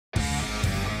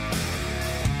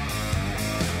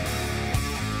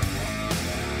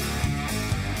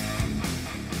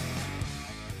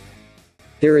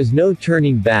There is no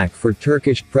turning back for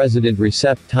Turkish President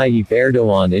Recep Tayyip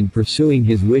Erdogan in pursuing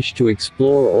his wish to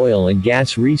explore oil and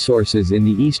gas resources in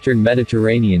the eastern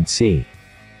Mediterranean Sea.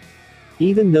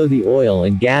 Even though the oil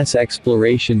and gas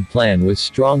exploration plan was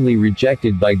strongly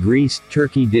rejected by Greece,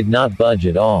 Turkey did not budge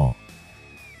at all.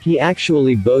 He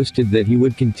actually boasted that he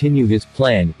would continue his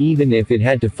plan, even if it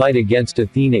had to fight against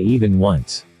Athena even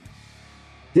once.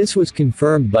 This was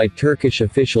confirmed by Turkish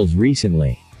officials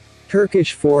recently.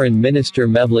 Turkish Foreign Minister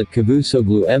Mevlut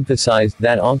Cavusoglu emphasized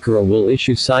that Ankara will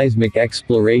issue seismic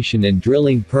exploration and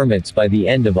drilling permits by the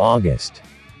end of August.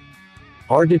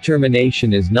 "Our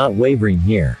determination is not wavering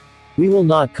here. We will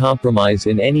not compromise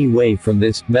in any way from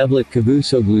this," Mevlut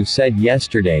Cavusoglu said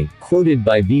yesterday, quoted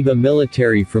by VIVA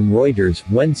Military from Reuters,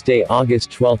 Wednesday,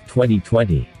 August 12,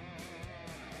 2020.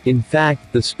 In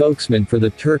fact, the spokesman for the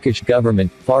Turkish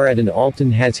government, Fahrettin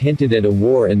Altan, has hinted at a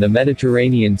war in the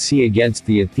Mediterranean Sea against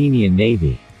the Athenian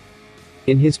navy.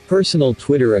 In his personal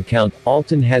Twitter account,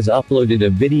 Altan has uploaded a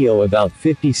video about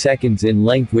 50 seconds in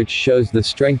length which shows the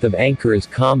strength of Ankara's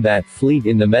combat fleet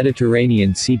in the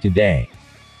Mediterranean Sea today.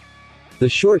 The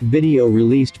short video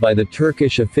released by the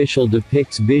Turkish official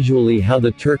depicts visually how the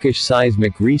Turkish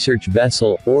seismic research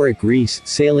vessel, Oruc Reis,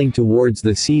 sailing towards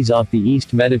the seas off the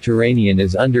East Mediterranean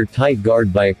is under tight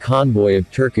guard by a convoy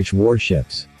of Turkish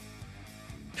warships.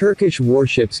 Turkish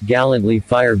warships gallantly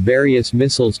fire various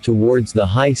missiles towards the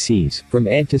high seas, from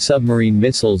anti-submarine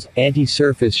missiles,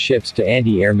 anti-surface ships to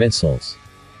anti-air missiles.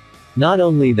 Not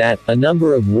only that, a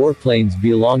number of warplanes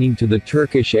belonging to the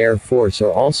Turkish Air Force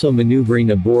are also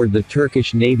maneuvering aboard the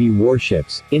Turkish Navy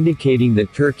warships, indicating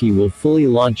that Turkey will fully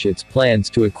launch its plans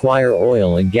to acquire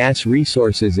oil and gas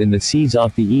resources in the seas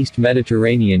off the East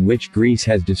Mediterranean which Greece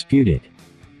has disputed.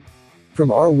 "From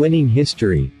our winning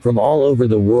history, from all over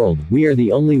the world, we are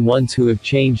the only ones who have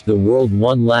changed the world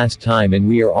one last time, and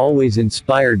we are always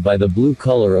inspired by the blue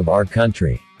color of our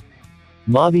country.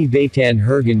 Mavi Vatan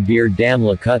Hergen Bir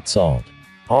Damla Kutsald.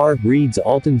 Reads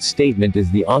Altan's statement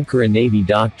as the Ankara Navy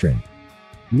doctrine.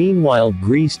 Meanwhile,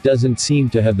 Greece doesn't seem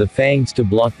to have the fangs to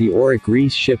block the Oruc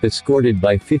Reis ship escorted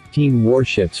by 15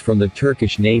 warships from the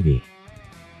Turkish Navy.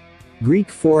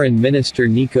 Greek Foreign Minister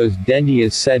Nikos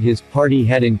Dendias said his party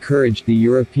had encouraged the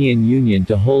European Union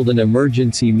to hold an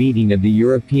emergency meeting of the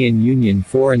European Union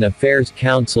Foreign Affairs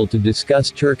Council to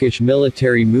discuss Turkish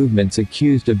military movements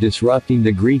accused of disrupting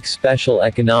the Greek Special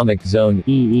Economic Zone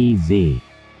 (EEZ).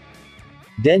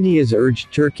 Dendias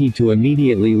urged Turkey to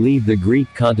immediately leave the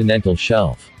Greek continental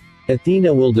shelf.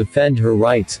 "Athena will defend her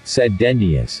rights," said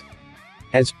Dendias.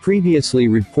 As previously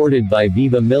reported by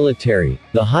VIVA Military,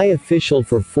 the High Official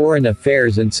for Foreign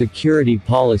Affairs and Security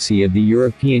Policy of the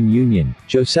European Union,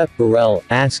 Josep Borrell,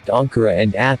 asked Ankara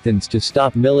and Athens to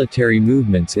stop military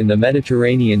movements in the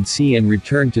Mediterranean Sea and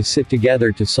return to sit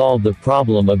together to solve the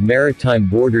problem of maritime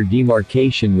border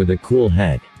demarcation with a cool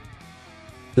head.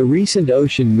 "The recent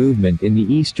ocean movement in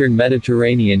the eastern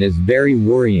Mediterranean is very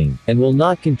worrying, and will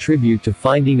not contribute to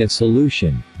finding a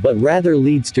solution, but rather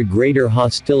leads to greater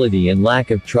hostility and lack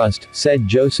of trust," said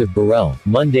Josep Borrell,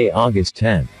 Monday, August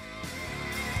 10.